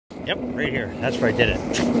Yep, right here. That's where I did it.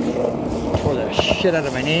 Tore the shit out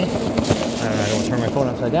of my knee. I don't want to turn my phone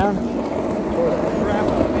upside down. Tore the crap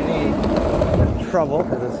out of my knee. I'm in trouble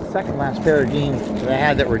because it's the second last pair of jeans that I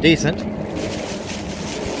had that were decent.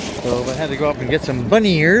 So I had to go up and get some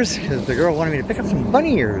bunny ears because the girl wanted me to pick up some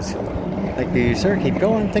bunny ears. Thank you, sir. Keep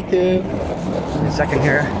going. Thank you. Give me a second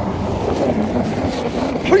here.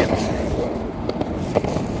 Oh,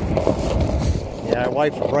 yeah, I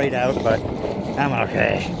wiped right out, but I'm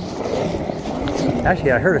okay.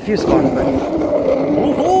 Actually, I heard a few spots, but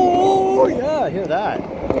oh yeah, I hear that.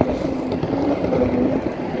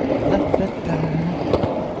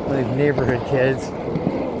 These neighborhood kids.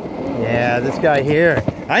 Yeah, this guy here.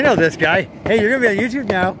 I know this guy. Hey, you're gonna be on YouTube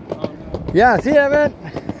now. Yeah, see ya, man.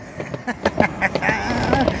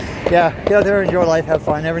 Yeah, get out there, enjoy life, have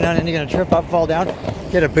fun. Every now and then you're gonna trip up, fall down,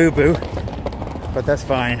 get a boo-boo. But that's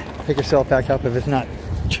fine. Pick yourself back up if it's not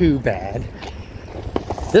too bad.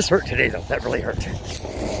 This hurt today though, that really hurt.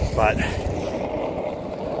 But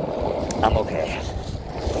I'm okay.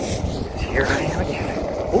 Here I am again.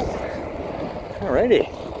 Oh, alrighty.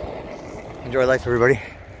 Enjoy life, everybody.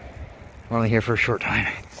 We're only here for a short time.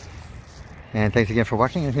 And thanks again for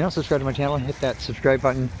watching. If you don't subscribe to my channel, hit that subscribe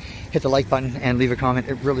button, hit the like button, and leave a comment.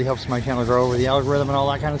 It really helps my channel grow with the algorithm and all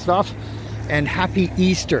that kind of stuff. And happy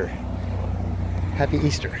Easter. Happy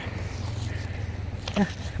Easter. Yeah,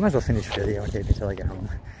 I might as well finish the video and take it until I get home.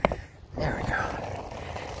 There we go.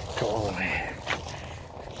 Go all the way.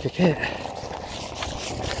 Kick it.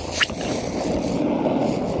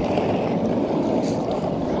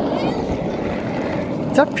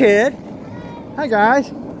 What's up, kid? Hi, guys.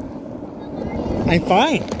 I'm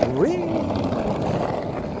fine. Whee.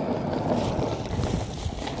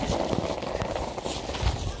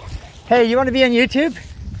 Hey, you want to be on YouTube?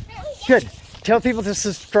 Good. Tell people to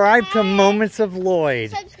subscribe to Moments of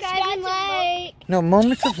Lloyd. Subscribe and like. No,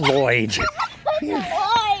 Moments of Lloyd.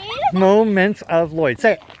 Moments of Lloyd.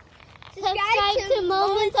 Say it. Subscribe to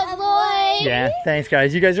Moments of Lloyd. Yeah, thanks,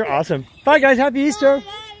 guys. You guys are awesome. Bye, guys. Happy Easter. Bye.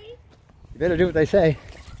 You better do what they say.